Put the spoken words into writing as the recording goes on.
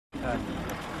Okay.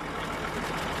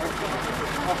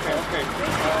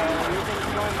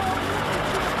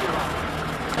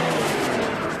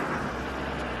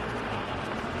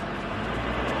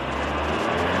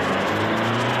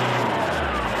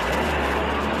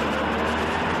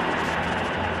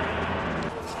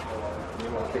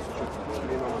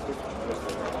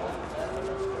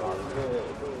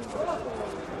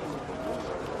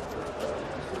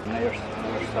 Još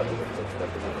sad,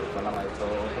 to nama je to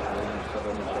sad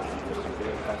ono što sam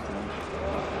prije kasnije.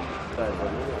 Šta je to?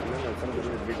 Ne, samo da je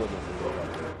 2 godine.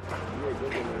 2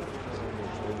 godine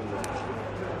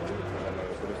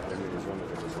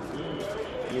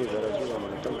mi zarađujemo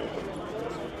na tome.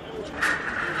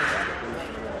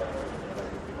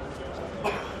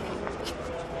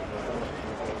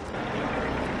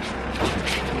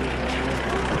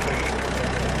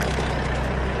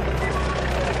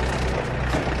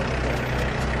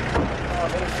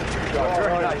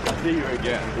 Very nice to see you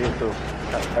again. You too.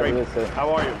 How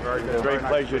are you? Very good. Great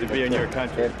pleasure to be in your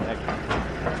country. Thank you.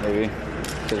 Maybe.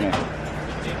 Excuse me.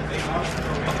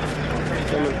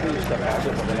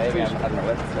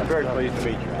 Very pleased to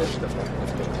meet you.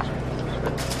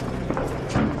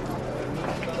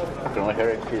 Colonel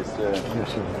Herrick is...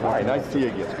 Hi, nice to see you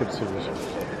again. It's good to see you.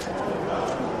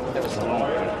 That was a long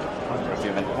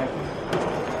argument.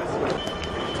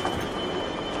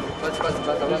 Thank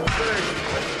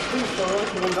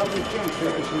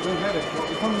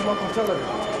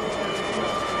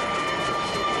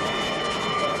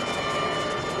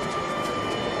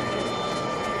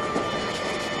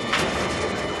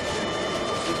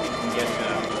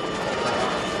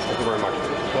you very much.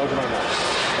 Close it on that.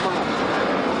 Come on.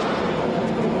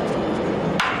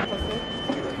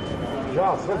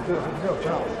 Ciao,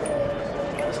 ciao.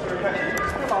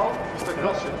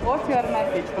 What's your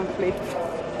message, complete?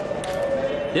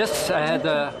 Yes, I had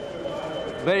a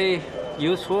very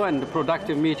useful and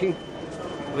productive meeting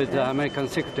with the American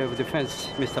Secretary of Defense,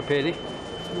 Mr. Perry.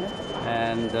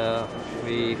 And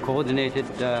we coordinated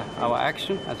our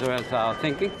action as well as our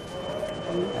thinking.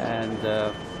 And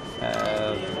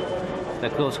the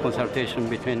close consultation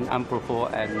between UNPROFOR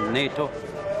and NATO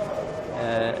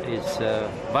is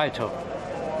vital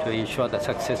to ensure the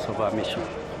success of our mission.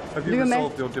 Have you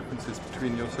resolved your differences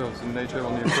between yourselves and NATO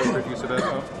on the appropriate use of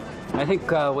aircraft? I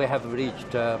think we have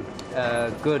reached a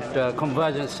good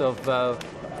convergence of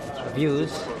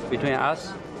views between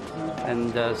us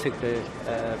and Secretary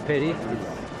Perry,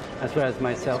 as well as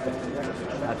myself,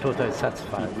 are totally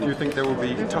satisfied. Do you think there will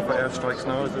be tougher airstrikes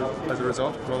now as a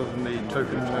result, rather than the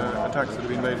token attacks that have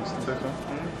been made so far?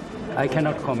 I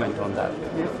cannot comment on that.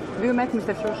 Yes. Do you met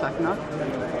Mr. Šušak, no?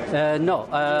 No,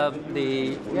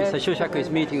 Mr. Šušak is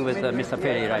meeting with Mr.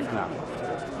 Perry right now.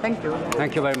 Thank you.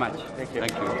 Thank you very much. Thank you.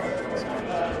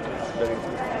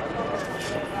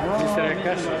 Mr.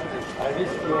 Akashi, I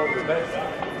wish you all the best.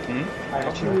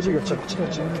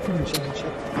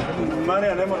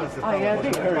 Marija, ne može se A ja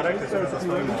ti?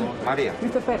 Marija.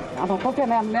 Mr. Perry, a kopija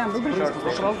nemam izbržicu,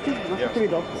 prosti, možete vi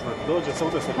dobro. dođe se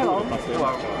ovdje sa Hello.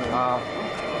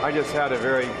 I just had a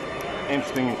very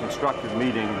interesting and constructive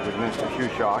meeting with Minister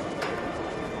Šušak.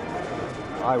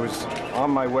 I was on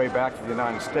my way back to the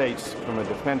United States from a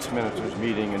defense ministers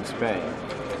meeting in Spain.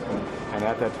 And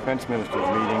at that defense ministers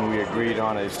meeting, we agreed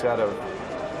on a set of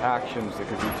actions that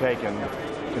could be taken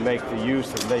to make the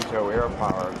use of NATO air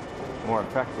power more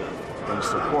effective in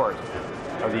support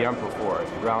of the UNPROFOR,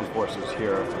 the ground forces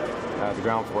here, the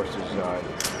ground forces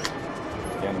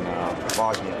in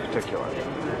Bosnia in particular.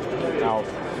 Now,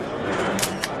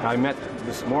 I met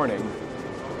this morning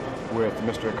with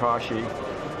Mr. Akashi,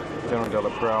 General de la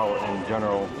Prelle, and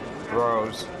General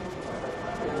Rose,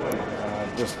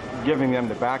 just giving them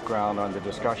the background on the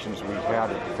discussions we had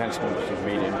at the Defense Ministers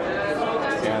meeting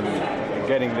and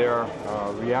getting their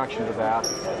reaction to that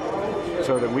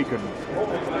so that we could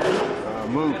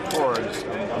move towards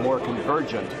a more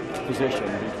convergent position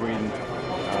between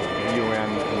the UN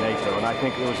and NATO. And I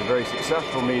think it was a very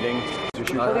successful meeting.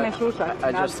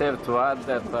 I just have to add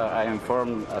that I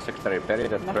informed Secretary Perry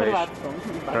that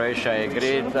Croatia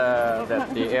agreed that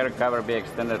the air cover be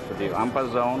extended to the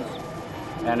UNPA zones,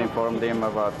 and informed him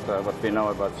about what we know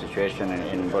about the situation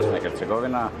in Bosnia and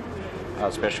Herzegovina,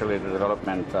 especially the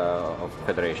development of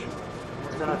Federation.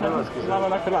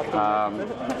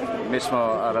 Mi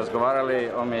smo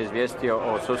razgovarali, on me izvijestio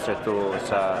o susretu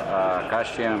sa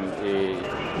Kašijem i...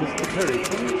 Mr. Perry,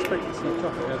 can you expect to see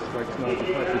tougher airstrikes now, the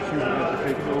fact that you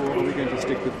advocate, or are we going to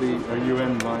stick with the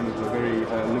UN line as a very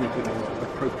limited and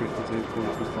appropriate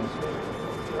response?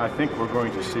 I think we're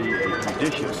going to see a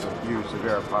judicious use of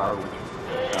air power, which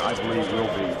I believe will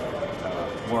be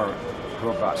more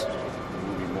robust and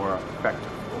will be more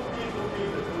effective.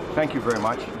 Thank you very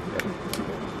much.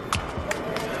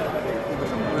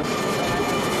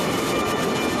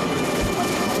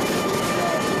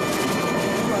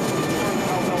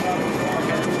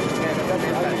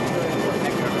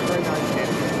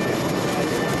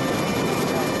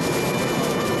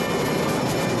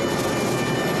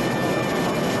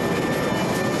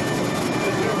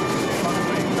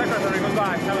 Secretary,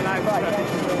 goodbye. Have a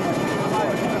nice day.